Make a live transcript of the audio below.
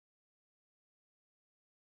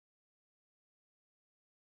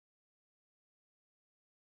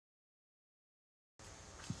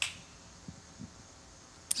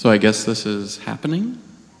So I guess this is happening.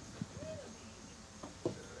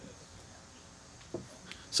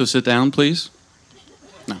 So sit down, please.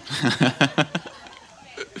 No.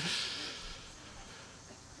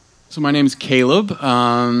 So my name is Caleb.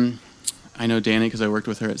 I know Danny because I worked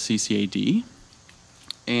with her at CCAD.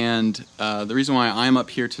 And the reason why I'm up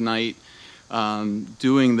here tonight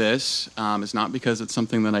doing this is not because it's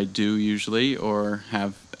something that I do usually or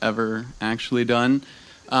have ever actually done.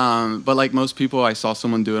 But like most people, I saw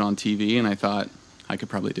someone do it on TV and I thought I could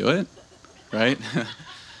probably do it, right? And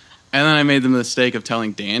then I made the mistake of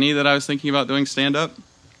telling Danny that I was thinking about doing stand-up.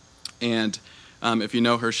 And if you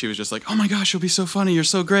know her, she was just like, oh my gosh, you'll be so funny. You're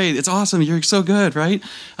so great. It's awesome. You're so good, right?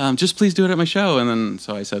 Just please do it at my show. And then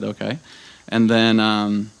so I said, okay. And then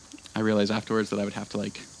I realized afterwards that I would have to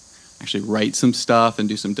like actually write some stuff and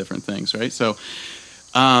do some different things, right? So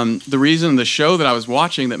the reason the show that I was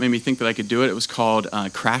watching that made me think that I could do it, it was called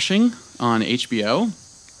Crashing on HBO.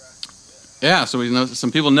 Yeah, so we know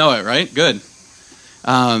some people know it, right? Good.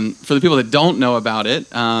 For the people that don't know about it,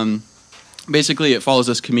 basically it follows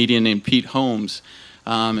this comedian named Pete Holmes.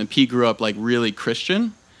 And Pete grew up like really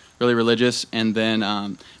Christian, really religious, and then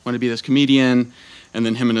wanted to be this comedian. And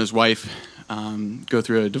then him and his wife go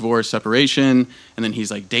through a divorce, separation, and then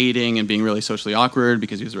he's like dating and being really socially awkward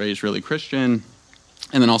because he was raised really Christian.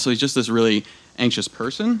 And then also he's just this really anxious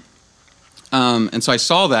person. And so I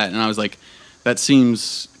saw that and I was like, that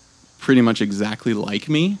seems pretty much exactly like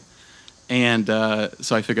me. And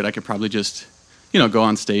so I figured I could probably just, go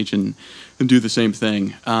on stage and do the same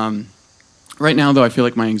thing. Right now, though, I feel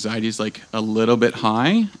like my anxiety is like a little bit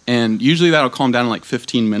high. And usually that'll calm down in like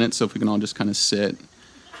 15 minutes. So if we can all just kind of sit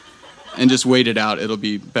and just wait it out, it'll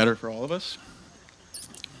be better for all of us.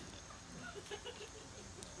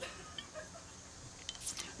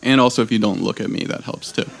 And also, if you don't look at me, that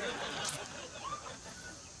helps too.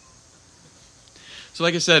 So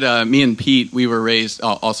like I said, me and Pete, we were raised,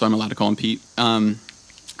 also I'm allowed to call him Pete.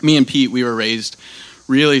 Me and Pete, we were raised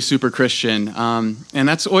really super Christian. And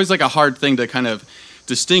that's always like a hard thing to kind of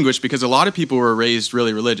distinguish because a lot of people were raised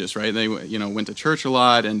really religious, right? They, went to church a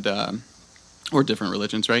lot and, or different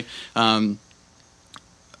religions, right? But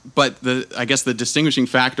I guess the distinguishing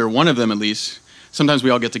factor, one of them at least, sometimes we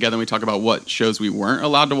all get together and we talk about what shows we weren't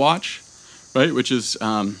allowed to watch, right? Which is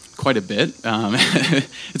quite a bit.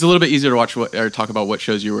 It's a little bit easier to watch or talk about what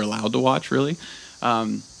shows you were allowed to watch, really.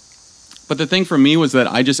 But the thing for me was that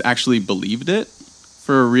I just actually believed it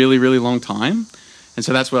for a really, really long time. And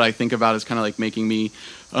so that's what I think about as kind of like making me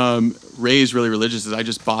raised really religious is I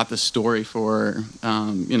just bought the story for,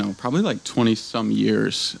 probably like 20-some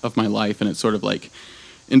years of my life. And it sort of like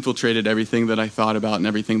infiltrated everything that I thought about and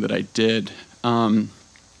everything that I did.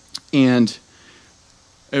 And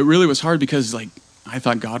it really was hard because like I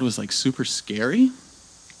thought God was like super scary,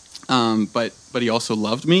 but he also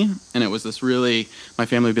loved me, and it was this really, my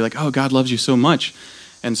family would be like, oh, God loves you so much,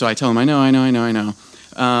 and so I tell him, I know,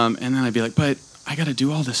 and then I'd be like, but I got to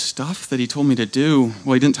do all this stuff that he told me to do.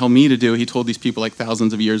 Well, he didn't tell me to do. He told these people like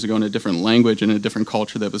thousands of years ago in a different language, in a different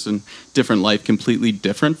culture that was in different life, completely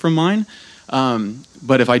different from mine.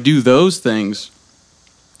 But if I do those things,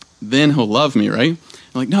 then he'll love me, right?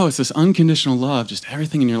 I'm like, no, it's this unconditional love. Just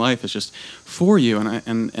everything in your life is just for you.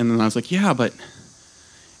 And then I was like, yeah, but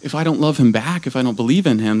if I don't love him back, if I don't believe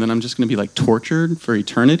in him, then I'm just going to be like tortured for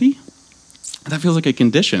eternity. That feels like a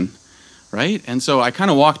condition, right? And so I kind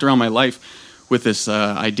of walked around my life with this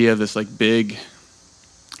idea of this like big,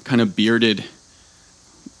 kind of bearded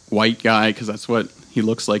white guy, because that's what he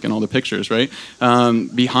looks like in all the pictures, right?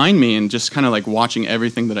 Behind me, and just kind of like watching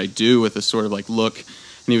everything that I do with this sort of like look.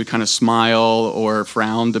 And he would kind of smile or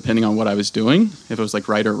frown depending on what I was doing, if it was like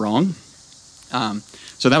right or wrong.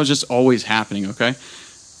 So that was just always happening, okay?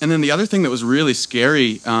 And then the other thing that was really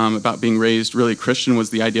scary about being raised really Christian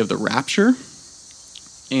was the idea of the rapture.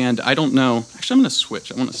 And I don't know. Actually, I'm going to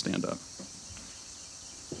switch. I want to stand up.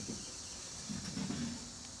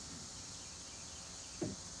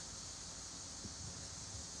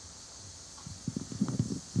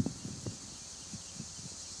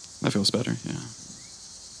 That feels better, yeah.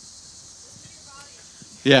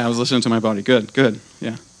 Yeah, I was listening to my body. Good,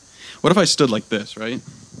 yeah. What if I stood like this, right?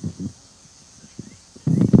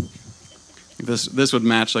 This would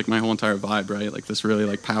match like my whole entire vibe, right? Like this really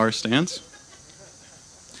like power stance.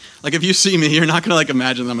 Like if you see me, you're not gonna like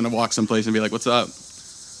imagine that I'm gonna walk someplace and be like, "What's up?"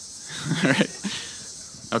 All right.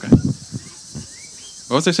 Okay.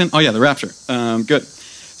 What was I saying? Oh yeah, the rapture. Good.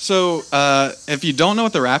 So if you don't know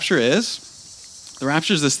what the rapture is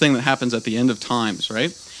this thing that happens at the end of times,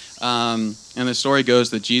 right? And the story goes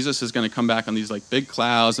that Jesus is going to come back on these like big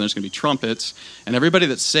clouds, and there's going to be trumpets, and everybody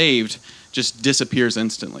that's saved just disappears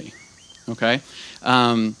instantly. Okay?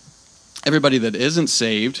 Everybody that isn't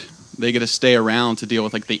saved, they get to stay around to deal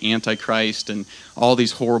with like the Antichrist and all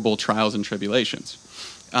these horrible trials and tribulations.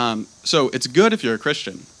 So it's good if you're a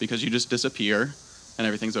Christian because you just disappear and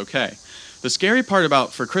everything's okay. The scary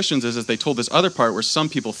part for Christians is they told this other part where some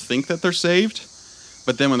people think that they're saved,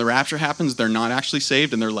 but then when the rapture happens, they're not actually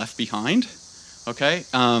saved and they're left behind. Okay?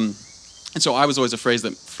 And so I was always afraid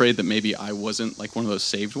that maybe I wasn't like one of those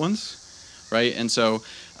saved ones, right? And so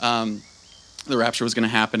the rapture was going to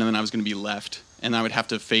happen and then I was going to be left and I would have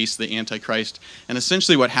to face the Antichrist. And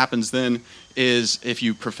essentially what happens then is if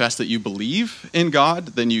you profess that you believe in God,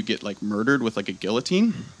 then you get like murdered with like a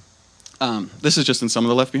guillotine. This is just in some of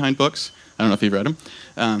the Left Behind books. I don't know if you've read them.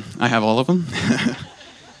 I have all of them.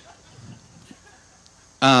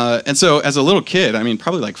 And so as a little kid, I mean,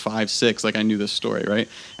 probably like 5, 6, like I knew this story, right?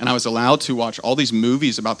 And I was allowed to watch all these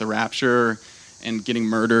movies about the rapture and getting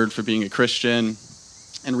murdered for being a Christian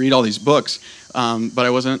and read all these books. But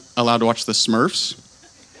I wasn't allowed to watch the Smurfs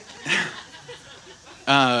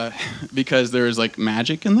because there was like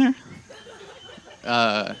magic in there.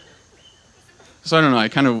 So I don't know. I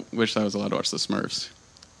kind of wish I was allowed to watch the Smurfs.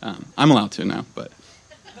 I'm allowed to now, but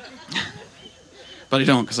I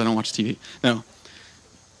don't because I don't watch TV. No.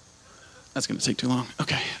 That's going to take too long.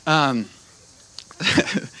 Okay.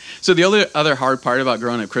 So the other hard part about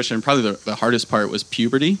growing up Christian, probably the hardest part, was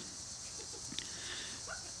puberty.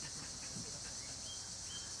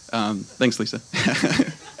 Thanks, Lisa.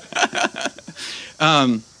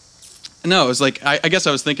 No, it was like, I guess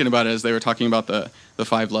I was thinking about it as they were talking about the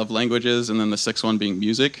 5 love languages and then the 6th one being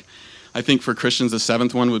music. I think for Christians, the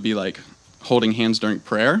 7th one would be like holding hands during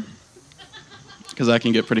prayer, because that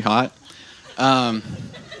can get pretty hot. I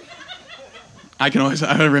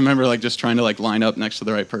remember like just trying to like line up next to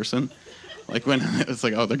the right person. Like when it's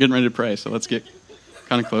like, oh, they're getting ready to pray, so let's get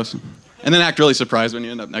kind of close. And then act really surprised when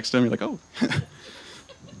you end up next to them. You're like, oh.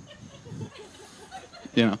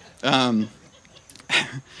 You know.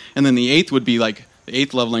 And then the 8th would be like, the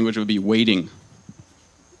 8th love language would be waiting,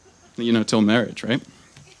 you know, till marriage, right?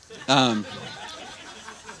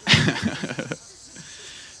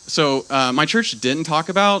 So my church didn't talk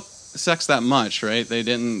about sex that much, right? They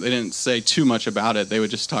didn't say too much about it. They would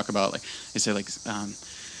just talk about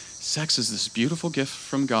sex is this beautiful gift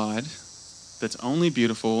from God that's only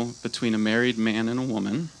beautiful between a married man and a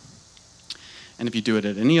woman. And if you do it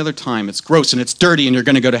at any other time, it's gross and it's dirty and you're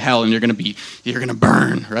going to go to hell and you're going to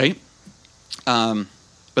burn, right? But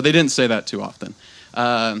they didn't say that too often.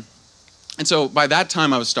 And so by that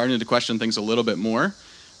time, I was starting to question things a little bit more,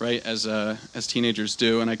 right? As teenagers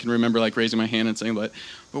do. And I can remember like raising my hand and saying, but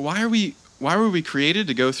why were we created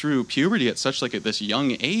to go through puberty at such like at this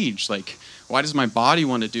young age? Like, why does my body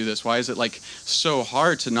want to do this? Why is it like so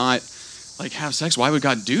hard to not like have sex? Why would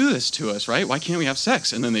God do this to us, right? Why can't we have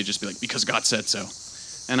sex? And then they'd just be like, because God said so.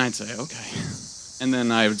 And I'd say, okay. And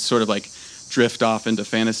then I would sort of like drift off into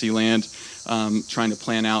fantasy land, trying to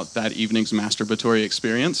plan out that evening's masturbatory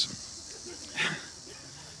experience.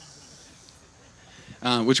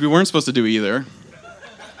 Which we weren't supposed to do either.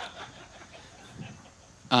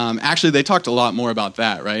 Actually, they talked a lot more about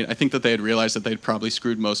that, right? I think that they had realized that they'd probably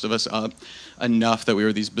screwed most of us up enough that we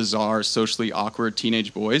were these bizarre, socially awkward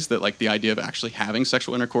teenage boys that like the idea of actually having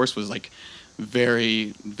sexual intercourse was like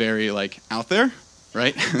very, very like out there,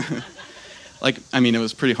 right? Like, I mean, it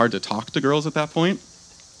was pretty hard to talk to girls at that point.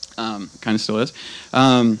 Kind of still is.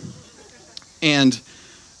 And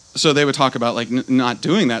so they would talk about like not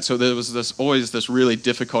doing that. So there was always this really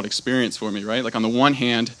difficult experience for me, right? Like on the one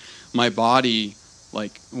hand, my body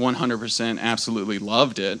like 100% absolutely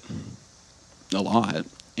loved it a lot.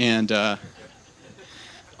 And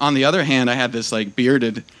on the other hand, I had this like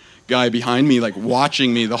bearded guy behind me like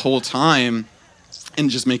watching me the whole time and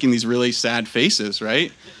just making these really sad faces,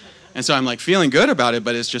 right? And so I'm like feeling good about it,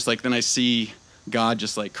 but it's just like then I see God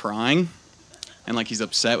just like crying and like he's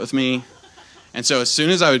upset with me. And so as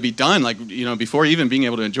soon as I would be done, like, you know, before even being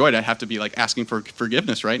able to enjoy it, I'd have to be like asking for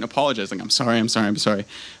forgiveness, right? And apologizing. I'm sorry.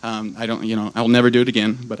 I don't, you know, I'll never do it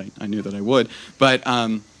again, but I knew that I would. But,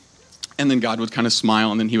 and then God would kind of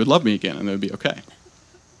smile and then he would love me again and it would be okay.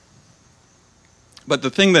 But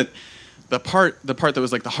the part that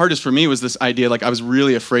was like the hardest for me was this idea, like I was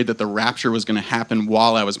really afraid that the rapture was going to happen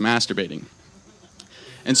while I was masturbating.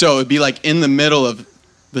 And so it would be like in the middle of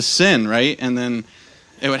the sin, right? And then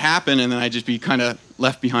it would happen, and then I'd just be kind of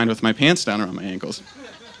left behind with my pants down around my ankles.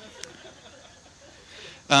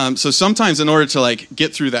 So sometimes in order to like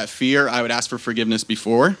get through that fear, I would ask for forgiveness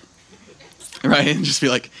before, right? And just be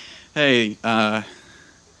like, hey, I'm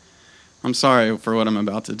sorry for what I'm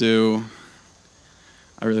about to do.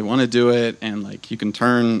 I really want to do it, and like you can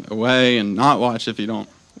turn away and not watch if you don't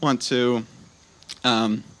want to,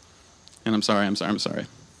 and I'm sorry.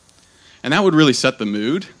 And that would really set the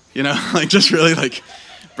mood, you know, like just really like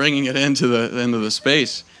bringing it into the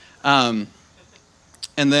space. And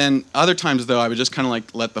then other times, though, I would just kind of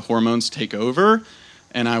like let the hormones take over,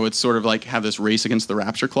 and I would sort of like have this race against the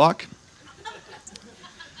rapture clock.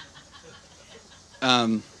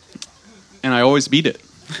 And I always beat it.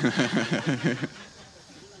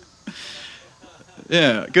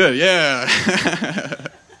 Yeah, good, yeah.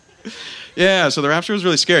 Yeah, so the rapture was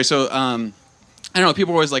really scary. So, I don't know,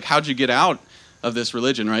 people were always like, how'd you get out of this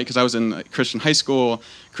religion, right? Because I was in Christian high school,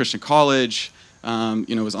 Christian college,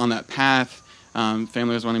 was on that path.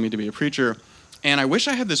 Family was wanting me to be a preacher. And I wish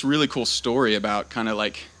I had this really cool story about kind of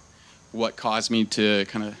like what caused me to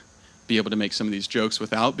kind of be able to make some of these jokes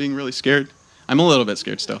without being really scared. I'm a little bit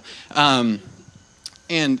scared still.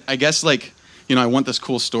 And I guess like, I want this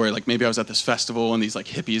cool story. Like maybe I was at this festival and these like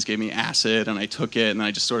hippies gave me acid and I took it and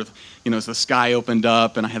I just sort of, as the sky opened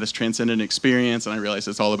up and I had this transcendent experience and I realized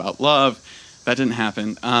it's all about love. That didn't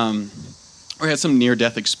happen. Or I had some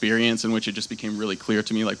near-death experience in which it just became really clear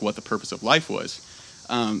to me like what the purpose of life was.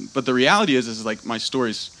 But the reality is like my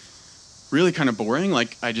story's really kind of boring.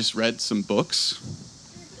 Like I just read some books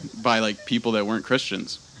by like people that weren't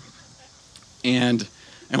Christians. And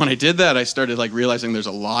when I did that, I started like realizing there's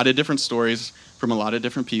a lot of different stories from a lot of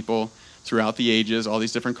different people throughout the ages, all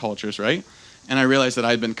these different cultures, right? And I realized that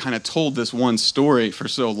I'd been kind of told this one story for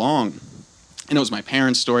so long. And it was my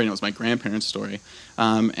parents' story and it was my grandparents' story.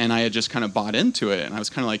 And I had just kind of bought into it. And I was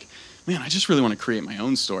kind of like, man, I just really want to create my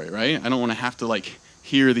own story, right? I don't want to have to like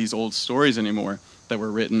hear these old stories anymore that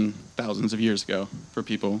were written thousands of years ago for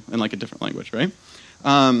people in like a different language, right?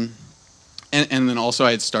 And then also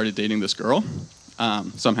I had started dating this girl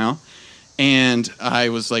somehow. And I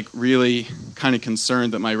was like really kind of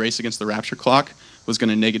concerned that my race against the rapture clock was going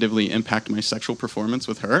to negatively impact my sexual performance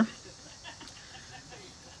with her.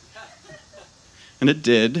 And it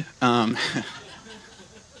did. No,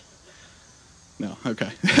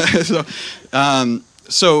 okay.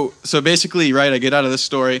 So basically, right, I get out of this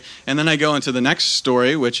story, and then I go into the next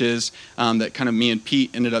story, which is that kind of me and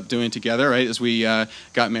Pete ended up doing together, right, as we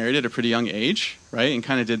got married at a pretty young age, right, and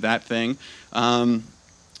kind of did that thing.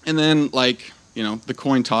 And then, like, the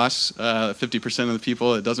coin toss, 50% of the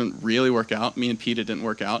people, it doesn't really work out. Me and Pete, it didn't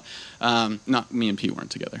work out. Not me and Pete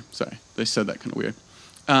weren't together. Sorry. They said that kind of weird.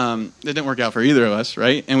 It didn't work out for either of us,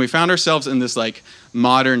 right? And we found ourselves in this, like,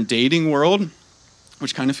 modern dating world,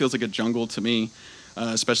 which kind of feels like a jungle to me,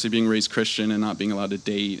 especially being raised Christian and not being allowed to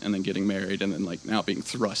date and then getting married and then, like, now being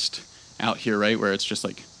thrust out here, right, where it's just,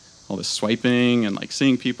 like, all this swiping and, like,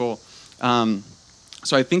 seeing people.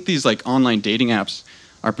 So I think these, like, online dating apps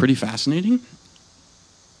are pretty fascinating.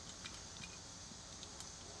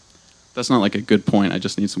 That's not like a good point. I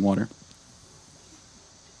just need some water.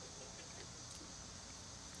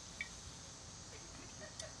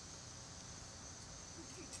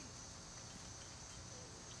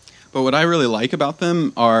 But what I really like about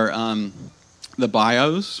them are the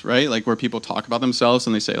bios, right? Like where people talk about themselves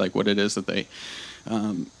and they say like what it is that they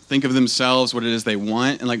think of themselves, what it is they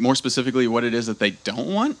want, and like more specifically what it is that they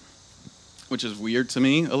don't want, which is weird to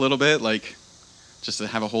me a little bit, like just to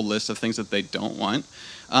have a whole list of things that they don't want.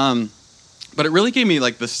 But it really gave me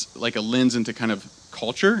like this, like a lens into kind of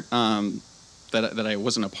culture that I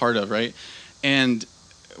wasn't a part of, right? And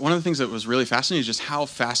one of the things that was really fascinating is just how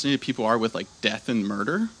fascinated people are with like death and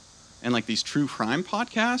murder and like these true crime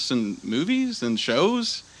podcasts and movies and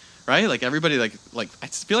shows, right? Like everybody like I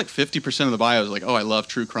feel like 50% of the bio is like, oh, I love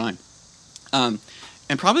true crime. And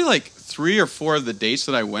probably like 3 or 4 of the dates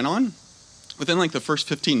that I went on, within like the first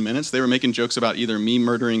 15 minutes, they were making jokes about either me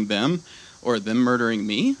murdering them or them murdering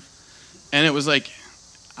me. And it was like,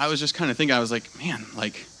 I was just kind of thinking, I was like, man,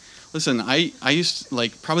 like, listen, I used to,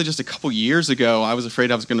 like, probably just a couple years ago, I was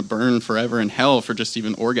afraid I was going to burn forever in hell for just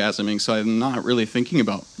even orgasming, so I'm not really thinking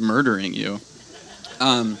about murdering you.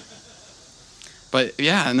 But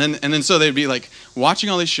yeah, and then so they'd be like watching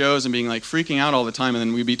all these shows and being like freaking out all the time, and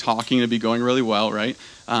then we'd be talking and it'd be going really well, right?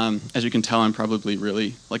 As you can tell, I'm probably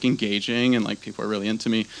really like engaging and like people are really into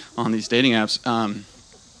me on these dating apps.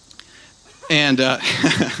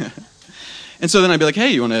 And so then I'd be like,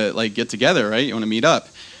 hey, you want to like get together, right? You want to meet up?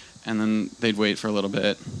 And then they'd wait for a little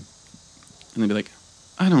bit. And they'd be like,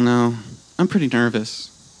 I don't know. I'm pretty nervous.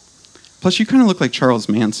 Plus, you kind of look like Charles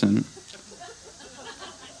Manson.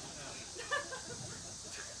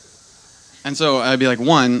 And so I'd be like,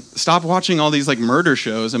 1, stop watching all these like murder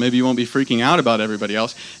shows and maybe you won't be freaking out about everybody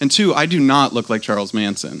else. And 2, I do not look like Charles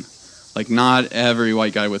Manson. Like, not every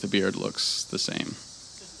white guy with a beard looks the same.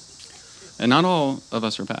 And not all of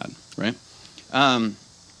us are bad, right?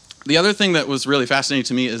 The other thing that was really fascinating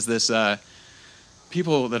to me is this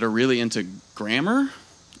people that are really into grammar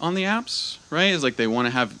on the apps, right? Is like they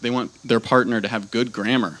want their partner to have good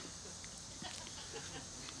grammar.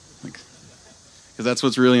 Because that's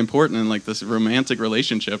what's really important in like this romantic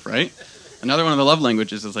relationship, right? Another one of the love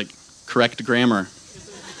languages is like correct grammar.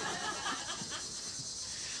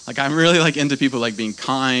 Like I'm really like into people like being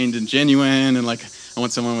kind and genuine, and like I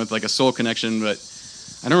want someone with like a soul connection, but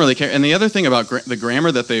I don't really care. And the other thing about the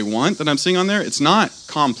grammar that they want that I'm seeing on there, it's not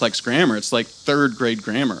complex grammar. It's like third grade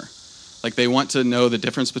grammar. Like they want to know the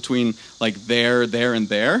difference between like there, and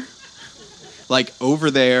there. Like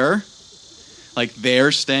over there, like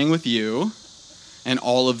they're staying with you, and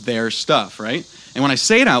all of their stuff, right? And when I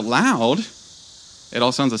say it out loud, it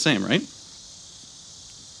all sounds the same, right?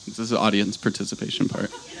 This is the audience participation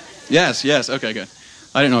part. Yes, okay, good.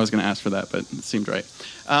 I didn't know I was going to ask for that, but it seemed right.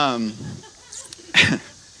 And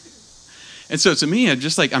so to me, I'm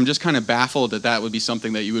just kind of baffled that would be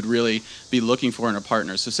something that you would really be looking for in a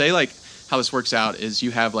partner. So say like how this works out is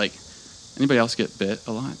you have like, anybody else get bit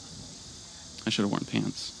a lot? I should have worn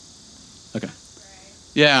pants. Okay.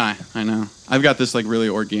 Yeah, I know. I've got this like really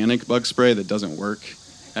organic bug spray that doesn't work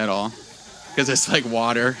at all because it's like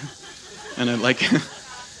water and it like and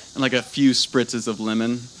like a few spritzes of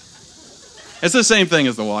lemon. It's the same thing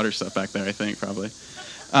as the water stuff back there, I think, probably.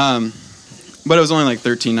 But it was only like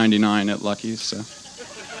 $13.99 at Lucky's, so.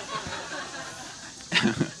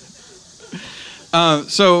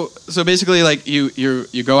 So basically, like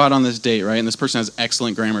you go out on this date, right? And this person has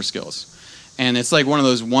excellent grammar skills. And it's like one of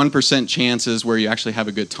those 1% chances where you actually have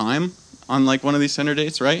a good time on like one of these Tinder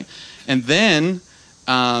dates, right? And then,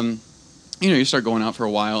 you start going out for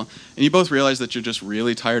a while, and you both realize that you're just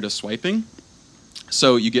really tired of swiping.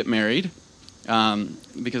 So you get married,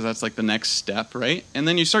 because that's like the next step, right? And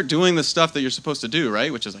then you start doing the stuff that you're supposed to do,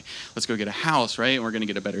 right? Which is like, let's go get a house, right? And we're going to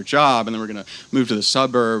get a better job, and then we're going to move to the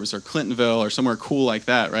suburbs or Clintonville or somewhere cool like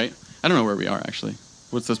that, right? I don't know where we are, actually.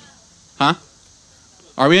 What's this? Huh?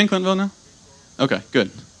 Are we in Clintonville now? Okay, good.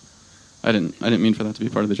 I didn't mean for that to be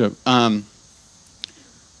part of the joke. I'm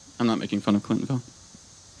not making fun of Clintonville.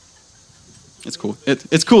 It's cool.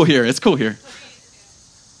 It's cool here. It's cool here.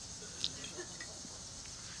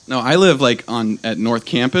 No, I live like at North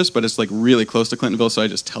Campus, but it's like really close to Clintonville, so I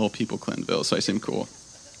just tell people Clintonville, so I seem cool.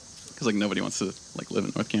 Because like nobody wants to like live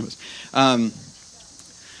in North Campus.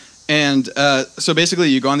 So basically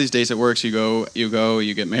you go on these dates at work, so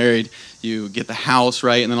you get married, you get the house,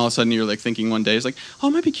 right? And then all of a sudden you're like thinking one day, it's like, oh,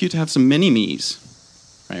 it might be cute to have some mini-me's,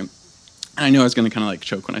 right? And I knew I was going to kind of like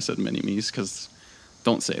choke when I said mini-me's, because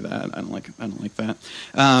don't say that. I don't like that.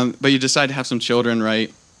 But you decide to have some children,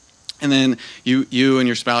 right? And then you and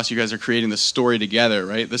your spouse, you guys are creating this story together,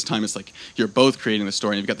 right? This time it's like you're both creating the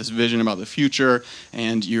story, and you've got this vision about the future,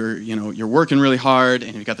 and you're working really hard,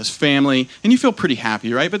 and you've got this family, and you feel pretty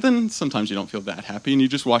happy, right? But then sometimes you don't feel that happy, and you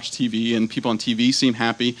just watch TV, and people on TV seem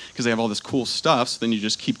happy because they have all this cool stuff, so then you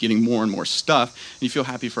just keep getting more and more stuff, and you feel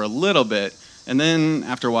happy for a little bit, and then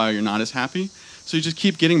after a while you're not as happy. So you just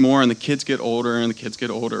keep getting more, and the kids get older, and the kids get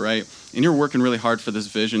older, right? And you're working really hard for this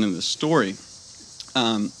vision and this story.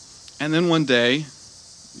 And then one day,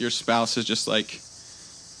 your spouse is just like,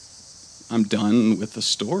 I'm done with the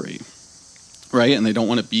story, right? And they don't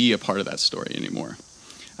want to be a part of that story anymore.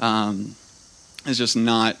 It's just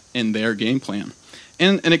not in their game plan.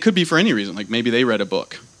 And it could be for any reason. Like maybe they read a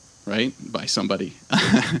book, right, by somebody.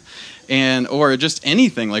 Or just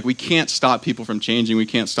anything. Like we can't stop people from changing. We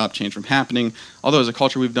can't stop change from happening. Although as a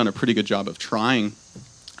culture, we've done a pretty good job of trying.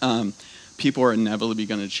 People are inevitably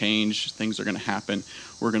going to change. Things are going to happen.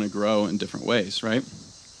 We're going to grow in different ways, right?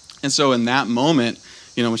 And so in that moment,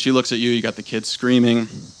 when she looks at you, you got the kids screaming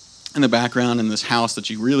in the background in this house that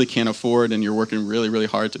you really can't afford, and you're working really, really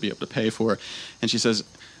hard to be able to pay for. And she says,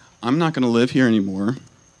 I'm not going to live here anymore.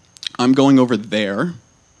 I'm going over there.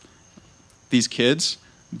 These kids,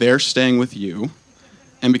 they're staying with you.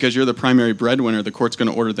 And because you're the primary breadwinner, the court's going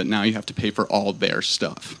to order that now you have to pay for all their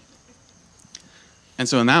stuff. And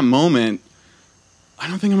so in that moment, I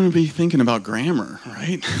don't think I'm going to be thinking about grammar,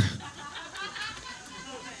 right?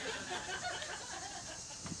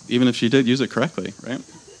 Even if she did use it correctly, right?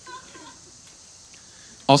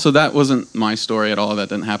 Also, that wasn't my story at all. That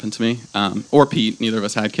didn't happen to me. Or Pete. Neither of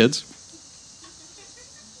us had kids.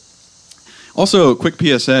 Also, quick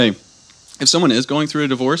PSA. If someone is going through a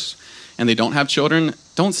divorce and they don't have children,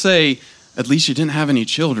 don't say, at least you didn't have any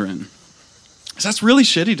children. Because that's really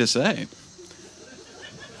shitty to say.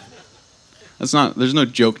 There's no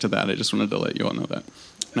joke to that. I just wanted to let you all know that.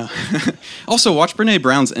 No. Also, watch Brene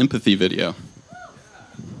Brown's empathy video.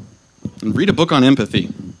 And read a book on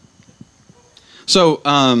empathy. So,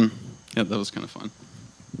 yeah, that was kind of fun.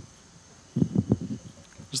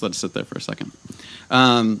 just let it sit there for a second.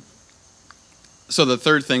 So the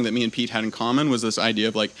third thing that me and Pete had in common was this idea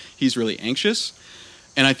of like, he's really anxious.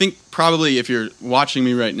 And I think probably if you're watching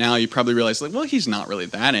me right now, you probably realize like, well, he's not really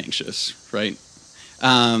that anxious, right?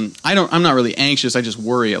 I'm not really anxious. I just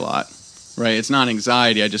worry a lot, right? It's not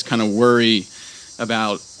anxiety. I just kind of worry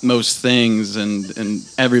about most things and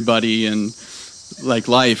everybody and like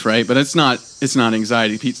life, right? But it's not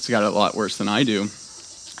anxiety. Pete's got it a lot worse than I do.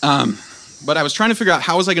 But I was trying to figure out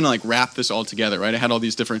how was I going to like wrap this all together, right? I had all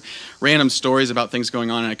these different random stories about things going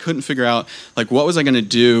on, and I couldn't figure out like what was I going to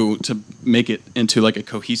do to make it into like a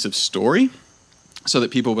cohesive story, so that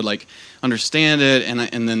people would like understand it, and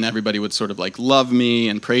then everybody would sort of like love me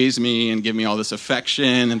and praise me and give me all this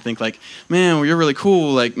affection and think like, man, well, you're really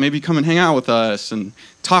cool. Like maybe come and hang out with us and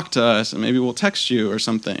talk to us, and maybe we'll text you or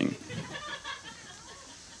something.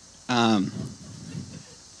 I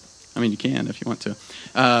mean, you can if you want to.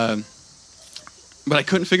 But I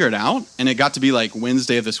couldn't figure it out, and it got to be like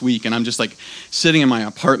Wednesday of this week, and I'm just like sitting in my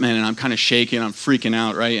apartment, and I'm kind of shaking, I'm freaking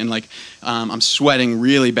out, right? And like I'm sweating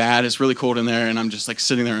really bad. It's really cold in there, and I'm just like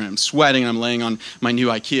sitting there, and I'm sweating, and I'm laying on my new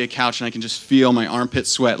IKEA couch, and I can just feel my armpit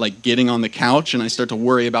sweat like getting on the couch, and I start to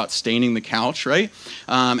worry about staining the couch, right?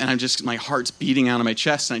 And my heart's beating out of my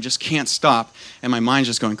chest, and I just can't stop, and my mind's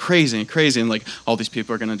just going crazy and crazy, and like all these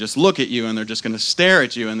people are going to just look at you, and they're just going to stare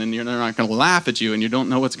at you, and then they're not going to laugh at you, and you don't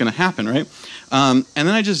know what's going to happen, right? And then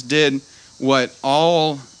I just did what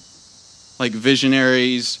all like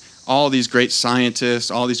visionaries, all these great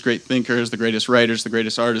scientists, all these great thinkers, the greatest writers, the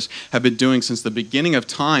greatest artists have been doing since the beginning of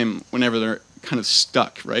time whenever they're kind of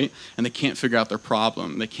stuck, right? And they can't figure out their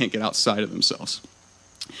problem. They can't get outside of themselves.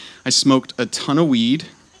 I smoked a ton of weed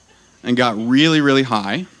and got really, really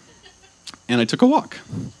high, and I took a walk.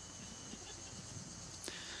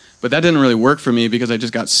 But that didn't really work for me because I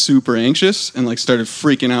just got super anxious and like started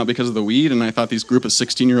freaking out because of the weed, and I thought these group of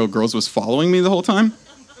 16-year-old girls was following me the whole time.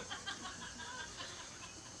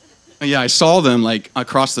 Yeah, I saw them like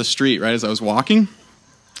across the street, right, as I was walking,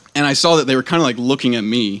 and I saw that they were kind of like looking at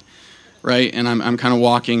me, right, and I'm kind of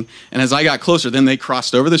walking, and as I got closer, then they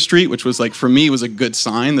crossed over the street, which was like, for me, was a good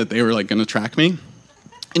sign that they were like going to track me.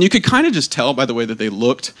 And you could kind of just tell by the way that they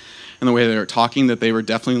looked and the way they were talking that they were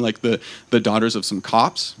definitely like the daughters of some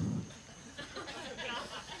cops.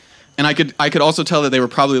 And I could also tell that they were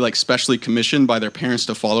probably like specially commissioned by their parents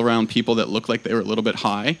to follow around people that looked like they were a little bit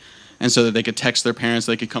high, and so that they could text their parents,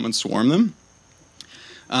 they could come and swarm them.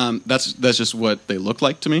 That's just what they looked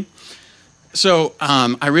like to me. So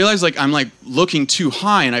I realized like I'm like looking too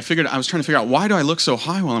high, and I was trying to figure out, why do I look so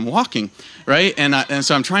high while I'm walking, right? And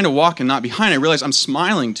so I'm trying to walk and not be high, and I realized I'm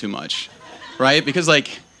smiling too much, right? Because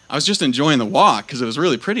like I was just enjoying the walk because it was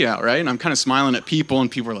really pretty out, right? And I'm kind of smiling at people,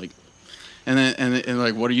 and people are like, and they're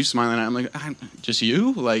like, what are you smiling at? I'm like, just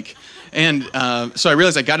you, like, and so I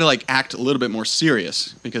realized I got to like act a little bit more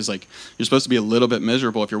serious, because like you're supposed to be a little bit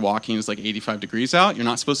miserable if you're walking. It's like 85 degrees out. You're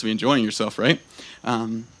not supposed to be enjoying yourself, right?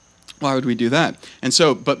 Why would we do that? And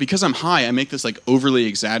so, but because I'm high, I make this like overly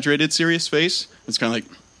exaggerated serious face. It's kind of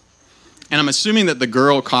like, and I'm assuming that the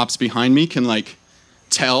girl cops behind me can like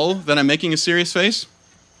tell that I'm making a serious face,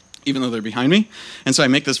 even though they're behind me. And so I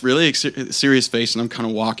make this really serious face, and I'm kind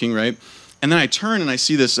of walking, right? And then I turn and I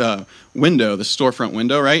see this window, the storefront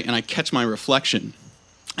window, right? And I catch my reflection.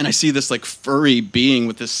 And I see this like furry being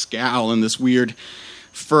with this scowl and this weird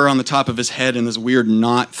fur on the top of his head and this weird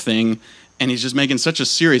knot thing. And he's just making such a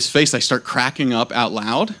serious face, I start cracking up out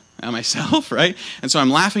loud at myself, right? And so I'm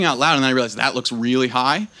laughing out loud, and then I realize that looks really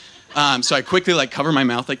high. So I quickly like cover my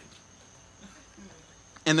mouth, like,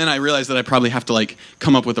 and then I realize that I probably have to like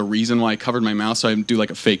come up with a reason why I covered my mouth, so I do like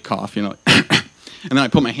a fake cough, you know, and then I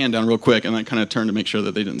put my hand down real quick, and I kind of turned to make sure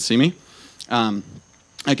that they didn't see me.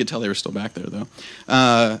 I could tell they were still back there, though.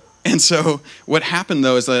 And so what happened,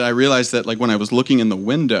 though, is that I realized that like when I was looking in the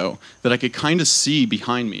window, that I could kind of see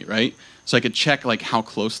behind me, right? So I could check like how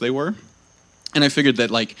close they were. And I figured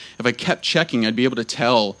that like if I kept checking, I'd be able to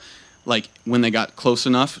tell like when they got close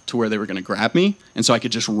enough to where they were going to grab me, and so I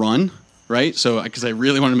could just run, right? So because I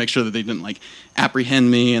really wanted to make sure that they didn't like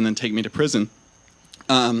apprehend me and then take me to prison.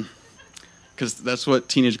 Because that's what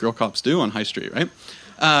teenage girl cops do on High Street, right?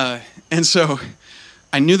 And so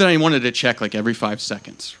I knew that I wanted to check like every 5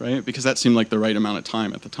 seconds, right? Because that seemed like the right amount of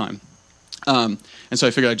time at the time. And so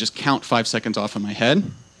I figured I'd just count 5 seconds off in my head.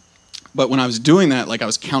 But when I was doing that, like I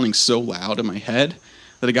was counting so loud in my head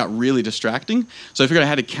that it got really distracting. So I figured I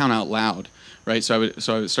had to count out loud, right? So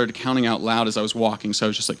I started counting out loud as I was walking. So I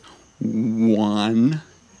was just like 1,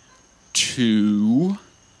 2,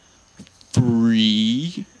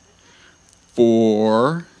 3,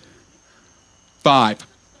 4, 5.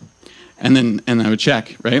 And then I would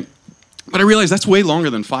check, right? But I realized that's way longer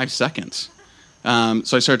than 5 seconds.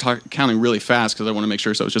 So I started counting really fast because I want to make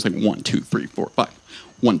sure. So it was just like 1, 2, 3, 4, 5.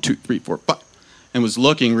 1, 2, 3, 4, 5. And was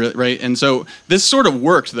looking, right? And so this sort of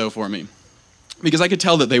worked, though, for me. Because I could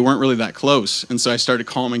tell that they weren't really that close. And so I started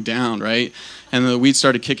calming down, right? And the weed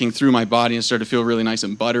started kicking through my body and started to feel really nice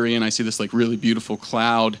and buttery. And I see this like really beautiful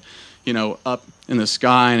cloud, you know, up in the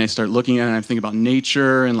sky. And I start looking at it and I think about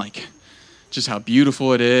nature and like just how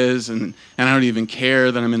beautiful it is. And I don't even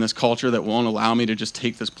care that I'm in this culture that won't allow me to just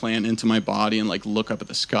take this plant into my body and like look up at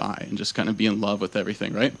the sky and just kind of be in love with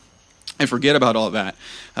everything, right? I forget about all that.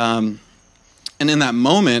 And in that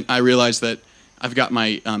moment, I realized that I've got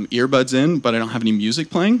my earbuds in, but I don't have any music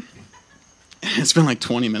playing. It's been like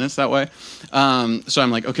 20 minutes that way. So I'm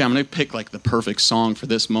like, okay, I'm going to pick like the perfect song for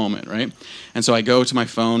this moment, right? And so I go to my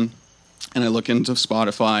phone and I look into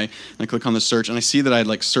Spotify and I click on the search and I see that I'd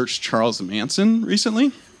like searched Charles Manson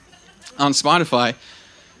recently on Spotify.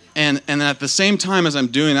 And then at the same time as I'm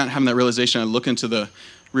doing that, having that realization, I look into the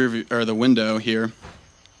rear view, or the window here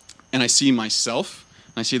and I see myself.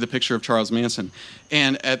 I see the picture of Charles Manson.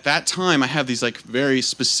 And at that time, I have these like very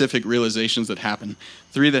specific realizations that happen.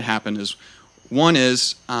 3 that happen is, one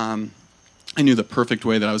is I knew the perfect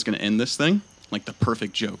way that I was going to end this thing, like the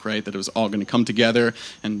perfect joke, right? That it was all going to come together,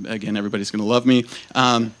 and again, everybody's going to love me.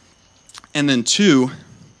 And then 2,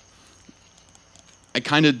 I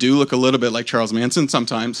kind of do look a little bit like Charles Manson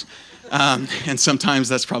sometimes, and sometimes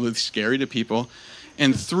that's probably scary to people.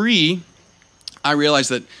 And 3, I realized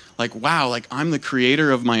that, like, wow, like I'm the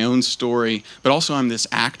creator of my own story, but also I'm this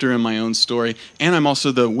actor in my own story, and I'm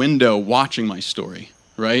also the window watching my story,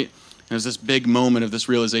 right? And there's this big moment of this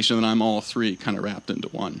realization that I'm all 3 kind of wrapped into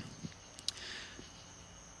one.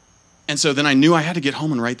 And so then I knew I had to get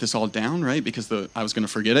home and write this all down, right? Because I was going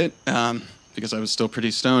to forget it, because I was still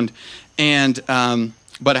pretty stoned. And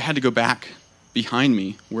but I had to go back behind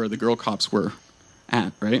me where the girl cops were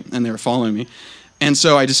at, right? And they were following me. And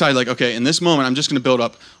so I decided, like, okay, in this moment, I'm just going to build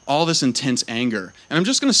up all this intense anger. And I'm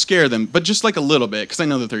just going to scare them, but just like a little bit, because I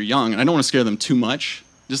know that they're young, and I don't want to scare them too much.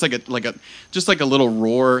 Just like a little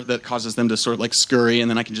roar that causes them to sort of like scurry,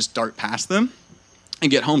 and then I can just dart past them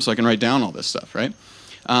and get home so I can write down all this stuff, right?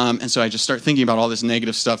 And so I just start thinking about all this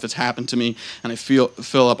negative stuff that's happened to me, and I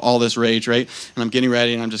fill up all this rage, right? And I'm getting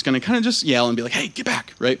ready, and I'm just going to kind of just yell and be like, hey, get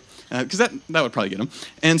back, right? Because that would probably get them.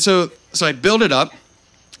 And so I build it up,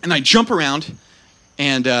 and I jump around,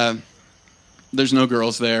 and there's no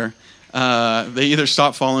girls there. They either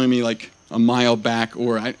stopped following me like a mile back,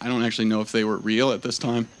 or I don't actually know if they were real at this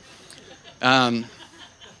time.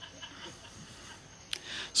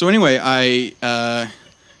 So anyway, I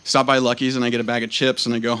stop by Lucky's and I get a bag of chips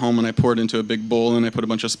and I go home and I pour it into a big bowl and I put a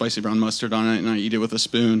bunch of spicy brown mustard on it and I eat it with a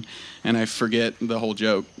spoon and I forget the whole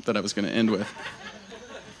joke that I was going to end with.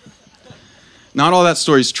 Not all that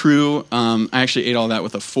story's true. I actually ate all that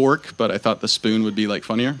with a fork, but I thought the spoon would be like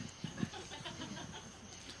funnier.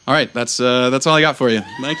 All right, that's all I got for you.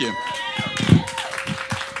 Thank you.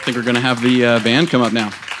 I think we're going to have the band come up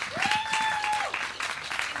now.